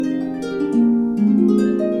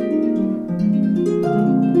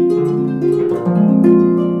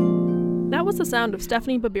sound of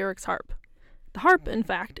Stephanie Babirik's harp. The harp, in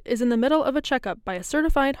fact, is in the middle of a checkup by a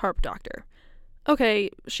certified harp doctor. Okay,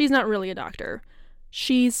 she's not really a doctor.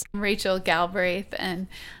 She's Rachel Galbraith, and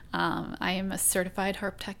I am a certified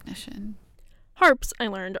harp technician. Harps, I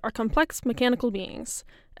learned, are complex mechanical beings.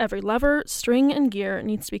 Every lever, string, and gear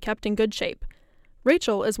needs to be kept in good shape.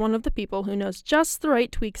 Rachel is one of the people who knows just the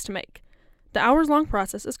right tweaks to make. The hours-long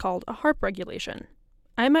process is called a harp regulation.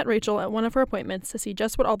 I met Rachel at one of her appointments to see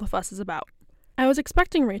just what all the fuss is about. I was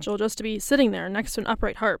expecting Rachel just to be sitting there next to an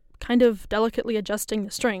upright harp, kind of delicately adjusting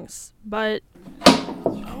the strings, but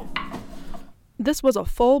this was a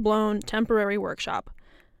full-blown temporary workshop.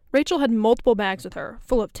 Rachel had multiple bags with her,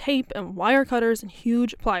 full of tape and wire cutters and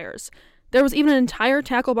huge pliers. There was even an entire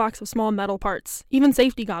tackle box of small metal parts, even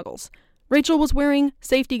safety goggles. Rachel was wearing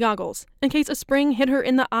safety goggles in case a spring hit her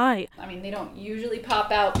in the eye. I mean, they don't usually pop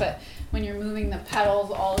out, but when you're moving the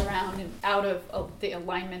pedals all around and out of the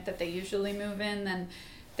alignment that they usually move in, then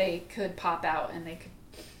they could pop out and they could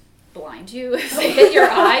blind you if they hit your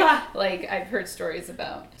eye. Like, I've heard stories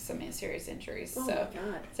about some serious injuries. Oh, so, my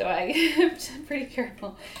God. So I'm pretty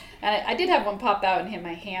careful. And I did have one pop out and hit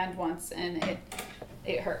my hand once, and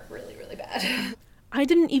it hurt really, really bad. I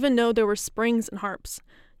didn't even know there were springs in harps.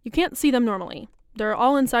 You can't see them normally. They're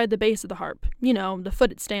all inside the base of the harp, you know, the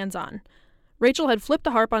foot it stands on. Rachel had flipped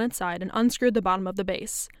the harp on its side and unscrewed the bottom of the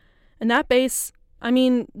base. And that base,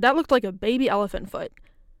 that looked like a baby elephant foot.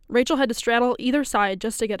 Rachel had to straddle either side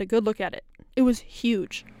just to get a good look at it. It was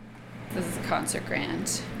huge. This is a concert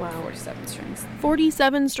grand. Wow. 47 strings.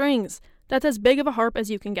 47 strings! That's as big of a harp as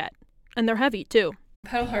you can get. And they're heavy, too.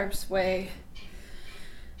 Pedal harps weigh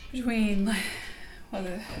between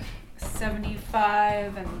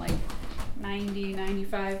 75 and 90,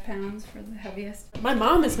 95 pounds for the heaviest. My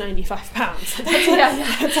mom is 95 pounds.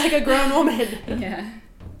 That's like a grown woman. Yeah.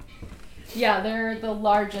 Yeah, they're the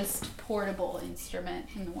largest portable instrument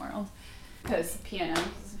in the world. Because piano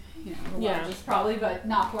is, the largest probably, but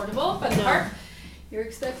not portable. But the harp, you're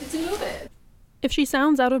expected to move it. If she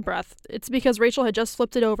sounds out of breath, it's because Rachel had just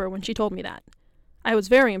flipped it over when she told me that. I was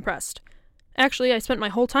very impressed. Actually, I spent my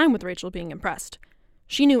whole time with Rachel being impressed.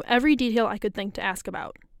 She knew every detail I could think to ask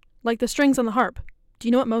about. Like the strings on the harp. Do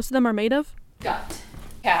you know what most of them are made of? Gut.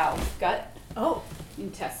 Cow. Gut. Oh.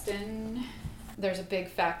 Intestine. There's a big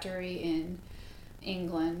factory in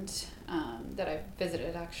England that I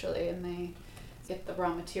visited, actually, and they get the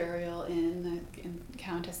raw material in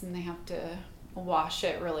cow intestine. They have to wash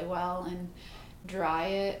it really well and dry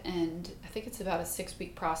it, and I think it's about a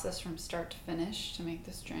 6-week process from start to finish to make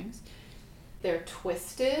the strings. They're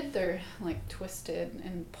twisted. They're twisted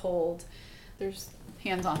and pulled. There's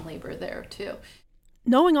hands-on labor there too.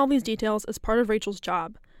 Knowing all these details is part of Rachel's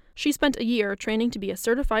job. She spent a year training to be a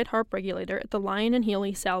certified harp regulator at the Lion and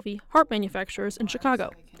Healy Salvi harp manufacturers in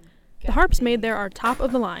Chicago. The harps made there are top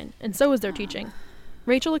of the line, and so is their teaching.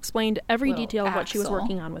 Rachel explained every detail of what she was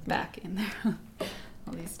working on with me. Back in there.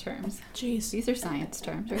 All these terms. Jeez. These are science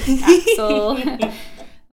terms. Axle.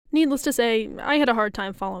 Needless to say, I had a hard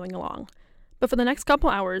time following along. But for the next couple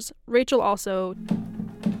hours, Rachel also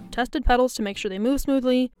tested pedals to make sure they move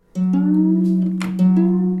smoothly,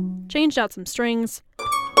 changed out some strings,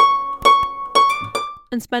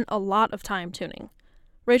 and spent a lot of time tuning.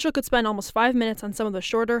 Rachel could spend almost 5 minutes on some of the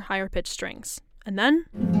shorter, higher-pitched strings. And then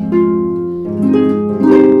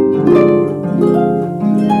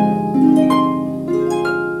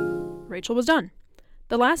Rachel was done.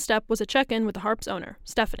 The last step was a check-in with the harp's owner,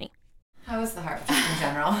 Stephanie. How is the harp just in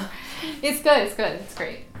general? It's good. It's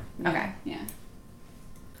great. Okay. Yeah.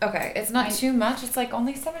 Okay, it's not too much. It's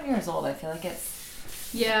only 7 years old. I feel like it's...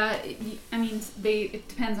 Yeah, it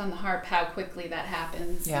depends on the harp how quickly that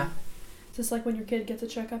happens. Yeah. Is this like when your kid gets a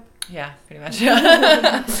checkup? Yeah, pretty much.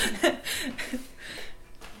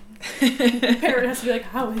 The parent has to be like,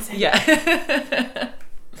 how is it? Yeah.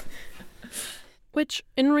 Which,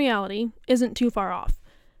 in reality, isn't too far off.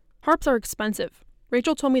 Harps are expensive.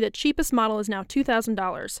 Rachel told me the cheapest model is now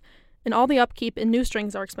 $2,000, and all the upkeep and new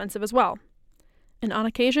strings are expensive as well. And on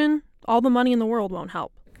occasion, all the money in the world won't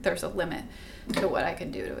help. There's a limit to what I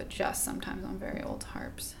can do to adjust sometimes on very old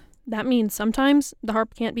harps. That means sometimes the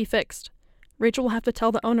harp can't be fixed. Rachel will have to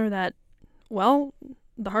tell the owner that, well,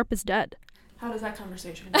 the harp is dead. How does that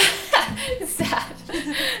conversation go? It's sad.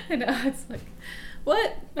 I know, it's like,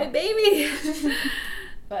 what? My baby?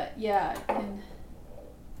 But yeah, it can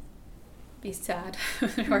be sad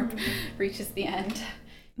when the harp reaches the end.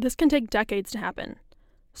 This can take decades to happen.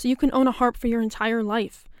 So you can own a harp for your entire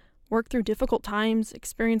life, work through difficult times,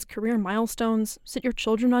 experience career milestones, sit your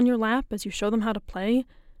children on your lap as you show them how to play,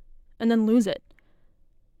 and then lose it.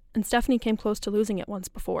 And Stephanie came close to losing it once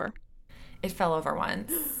before. It fell over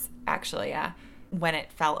once. actually, yeah. When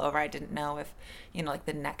it fell over, I didn't know if, like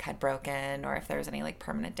the neck had broken or if there was any like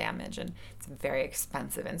permanent damage, and it's a very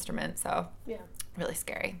expensive instrument, so Yeah. really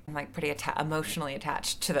scary. I'm like pretty emotionally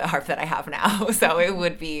attached to the harp that I have now, so it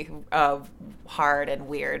would be a hard and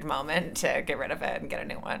weird moment to get rid of it and get a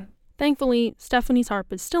new one. Thankfully, Stephanie's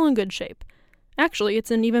harp is still in good shape. Actually,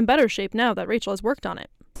 it's in even better shape now that Rachel has worked on it.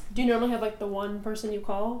 Do you normally have like the one person you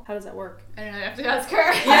call? How does that work? I don't know, I have to ask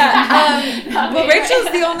her. Yeah. Well,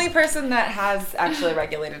 Rachel's the only person that has actually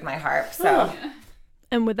regulated my harp, so.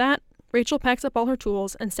 And with that, Rachel packs up all her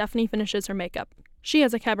tools and Stephanie finishes her makeup. She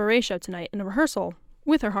has a cabaret show tonight and a rehearsal,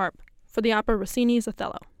 with her harp, for the opera Rossini's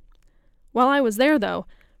Othello. While I was there, though,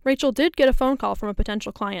 Rachel did get a phone call from a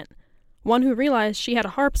potential client, one who realized she had a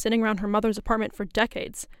harp sitting around her mother's apartment for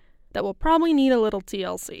decades that will probably need a little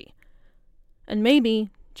TLC. And maybe,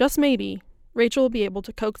 just maybe, Rachel will be able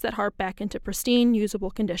to coax that harp back into pristine,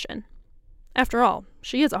 usable condition. After all,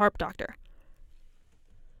 she is a harp doctor.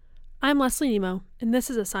 I'm Leslie Nemo, and this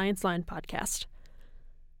is a Science Line podcast.